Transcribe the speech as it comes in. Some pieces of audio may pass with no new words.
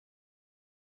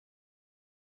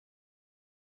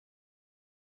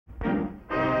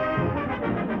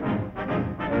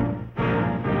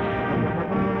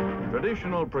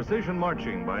Traditional precision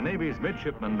marching by Navy's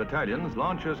midshipmen battalions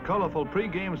launches colorful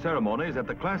pre-game ceremonies at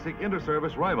the classic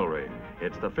inter-service rivalry.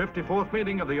 It's the 54th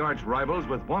meeting of the arch rivals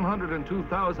with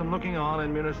 102,000 looking on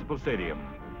in Municipal Stadium.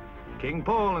 King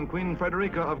Paul and Queen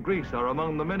Frederica of Greece are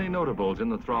among the many notables in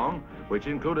the throng, which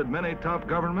included many top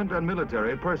government and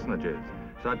military personages,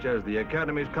 such as the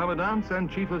Academy's Commandant and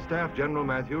Chief of Staff General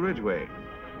Matthew Ridgway.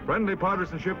 Friendly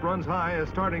partisanship runs high as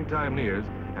starting time nears,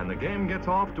 and the game gets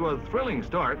off to a thrilling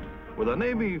start with a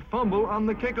Navy fumble on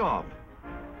the kickoff.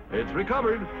 It's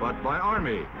recovered, but by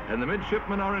Army, and the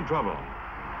midshipmen are in trouble.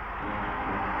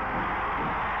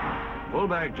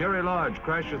 Fullback Jerry Lodge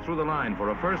crashes through the line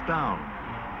for a first down.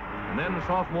 And then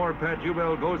sophomore Pat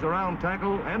Ubell goes around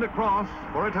tackle and across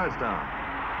for a touchdown.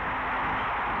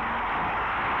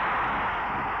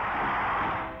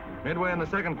 Midway in the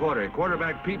second quarter,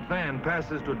 quarterback Pete Van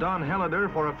passes to Don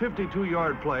Helader for a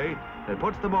 52-yard play that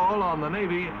puts the ball on the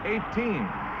Navy 18.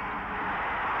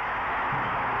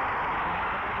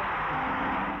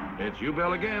 It's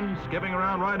Ubell again, skipping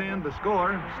around right in to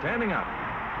score, standing up.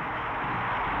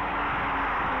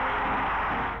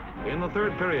 In the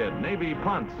third period, Navy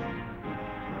punts.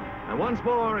 And once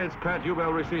more, it's Pat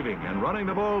Ubell receiving and running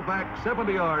the ball back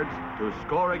 70 yards to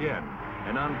score again.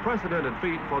 An unprecedented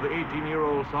feat for the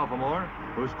 18-year-old sophomore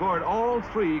who scored all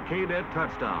 3 Cadet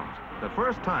touchdowns. The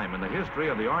first time in the history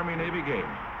of the Army-Navy game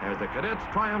as the Cadets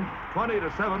triumph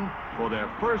 20-7 for their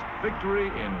first victory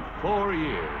in 4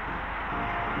 years.